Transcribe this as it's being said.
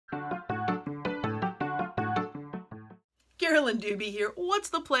Carolyn Doobie here. What's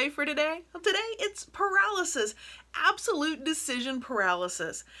the play for today? Well, today it's paralysis. Absolute decision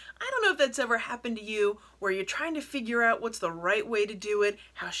paralysis. I don't know if that's ever happened to you where you're trying to figure out what's the right way to do it,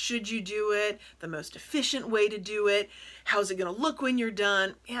 how should you do it, the most efficient way to do it, how's it going to look when you're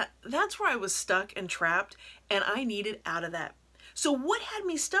done. Yeah, that's where I was stuck and trapped, and I needed out of that. So what had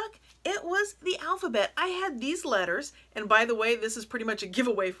me stuck? It was the alphabet. I had these letters, and by the way, this is pretty much a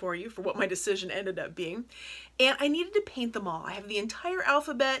giveaway for you for what my decision ended up being, and I needed to paint them all. I have the entire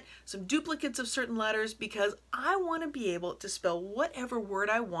alphabet, some duplicates of certain letters, because I want to be able to spell whatever word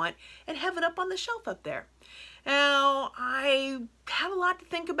I want and have it up on the shelf up there. Now, I had a lot to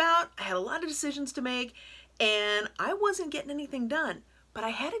think about, I had a lot of decisions to make, and I wasn't getting anything done, but I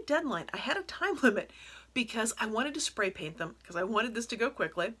had a deadline, I had a time limit, because I wanted to spray paint them, because I wanted this to go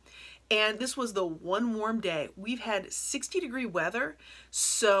quickly. And this was the one warm day. We've had 60-degree weather,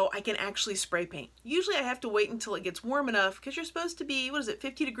 so I can actually spray paint. Usually I have to wait until it gets warm enough, because you're supposed to be,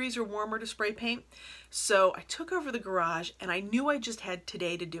 50 degrees or warmer to spray paint. So I took over the garage, and I knew I just had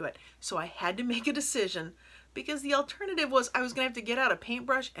today to do it. So I had to make a decision, because the alternative was I was going to have to get out a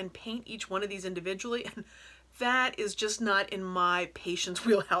paintbrush and paint each one of these individually. And that is just not in my patience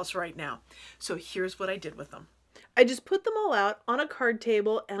wheelhouse right now. So here's what I did with them. I just put them all out on a card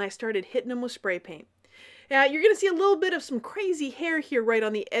table and I started hitting them with spray paint. Now you're going to see a little bit of some crazy hair here right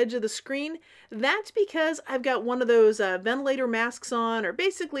on the edge of the screen. That's because I've got one of those ventilator masks on, or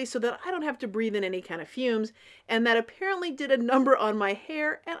basically so that I don't have to breathe in any kind of fumes, and that apparently did a number on my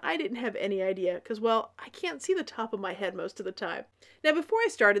hair, and I didn't have any idea because, well, I can't see the top of my head most of the time. Now before I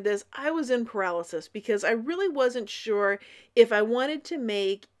started this, I was in paralysis because I really wasn't sure if I wanted to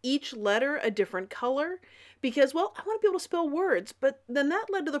make each letter a different color, because, well, I want to be able to spell words, but then that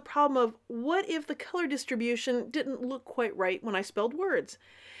led to the problem of what if the color distribution didn't look quite right when I spelled words?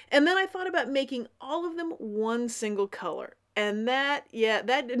 And then I thought about making all of them one single color, and that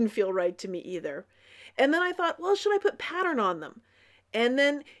didn't feel right to me either. And then I thought, well, should I put pattern on them? And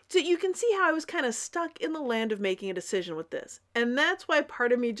then, so you can see how I was kind of stuck in the land of making a decision with this. And that's why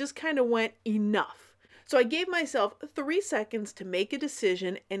part of me just kind of went, enough. So I gave myself 3 seconds to make a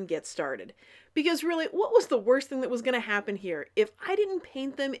decision and get started. Because really, what was the worst thing that was going to happen here? If I didn't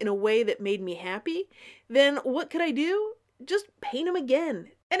paint them in a way that made me happy, then what could I do? Just paint them again.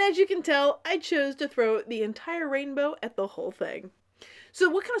 And as you can tell, I chose to throw the entire rainbow at the whole thing. So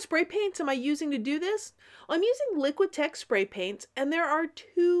what kind of spray paints am I using to do this? Well, I'm using Liquitex spray paints, and there are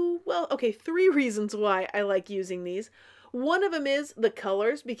 3 reasons why I like using these. One of them is the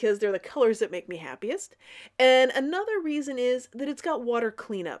colors, because they're the colors that make me happiest. And another reason is that it's got water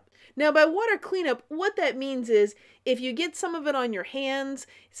cleanup. Now by water cleanup, what that means is if you get some of it on your hands,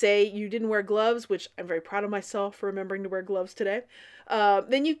 say you didn't wear gloves, which I'm very proud of myself for remembering to wear gloves today,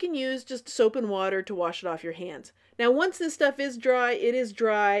 then you can use just soap and water to wash it off your hands. Now once this stuff is dry, it is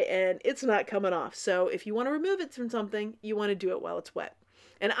dry and it's not coming off. So if you want to remove it from something, you want to do it while it's wet.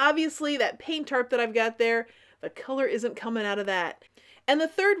 And obviously that paint tarp that I've got there, the color isn't coming out of that. And the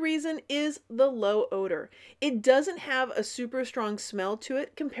third reason is the low odor. It doesn't have a super strong smell to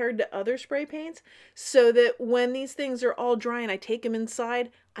it compared to other spray paints, so that when these things are all dry and I take them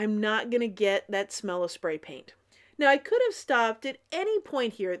inside, I'm not going to get that smell of spray paint. Now I could have stopped at any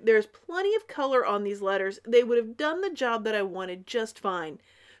point here. There's plenty of color on these letters. They would have done the job that I wanted just fine.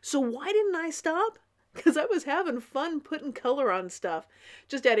 So why didn't I stop? Because I was having fun putting color on stuff.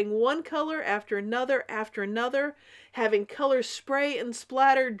 Just adding one color after another, having color spray and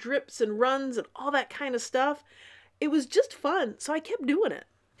splatter, drips and runs and all that kind of stuff. It was just fun, so I kept doing it.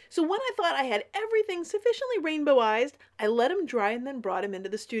 So when I thought I had everything sufficiently rainbowized, I let them dry and then brought them into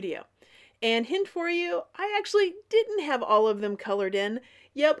the studio. And hint for you, I actually didn't have all of them colored in.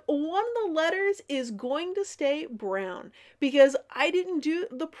 Yep, one of the letters is going to stay brown because I didn't do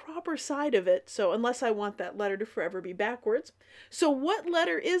the proper side of it. So unless I want that letter to forever be backwards. So what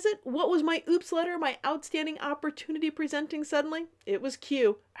letter is it? What was my oops letter, my outstanding opportunity presenting suddenly? It was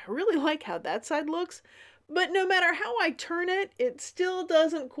Q. I really like how that side looks. But no matter how I turn it, it still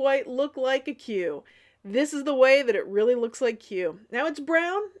doesn't quite look like a Q. This is the way that it really looks like Q. Now it's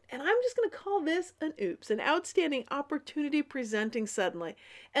brown, and I'm just going to call this an oops, an outstanding opportunity presenting suddenly.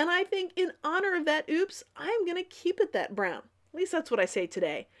 And I think in honor of that oops, I'm going to keep it that brown. At least that's what I say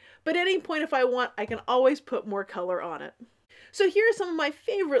today. But at any point if I want, I can always put more color on it. So here are some of my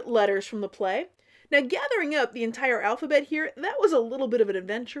favorite letters from the play. Now, gathering up the entire alphabet here, that was a little bit of an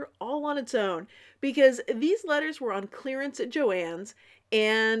adventure all on its own, because these letters were on clearance at Joann's,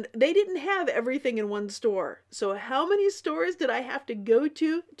 and they didn't have everything in one store. So how many stores did I have to go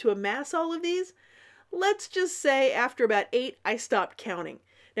to amass all of these? Let's just say after about 8, I stopped counting.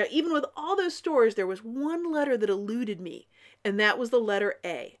 Now, even with all those stores, there was one letter that eluded me, and that was the letter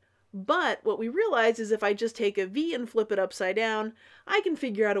A. But what we realized is if I just take a V and flip it upside down, I can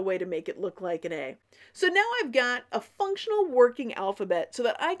figure out a way to make it look like an A. So now I've got a functional working alphabet so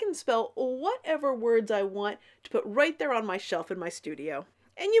that I can spell whatever words I want to put right there on my shelf in my studio.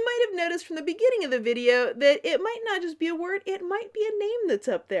 And you might have noticed from the beginning of the video that it might not just be a word, it might be a name that's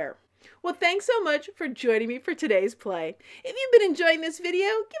up there. Well, thanks so much for joining me for today's play. If you've been enjoying this video,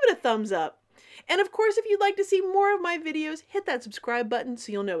 give it a thumbs up. And of course, if you'd like to see more of my videos, hit that subscribe button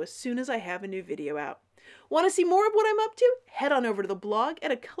so you'll know as soon as I have a new video out. Want to see more of what I'm up to? Head on over to the blog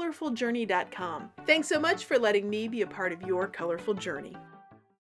at acolorfuljourney.com. Thanks so much for letting me be a part of your colorful journey.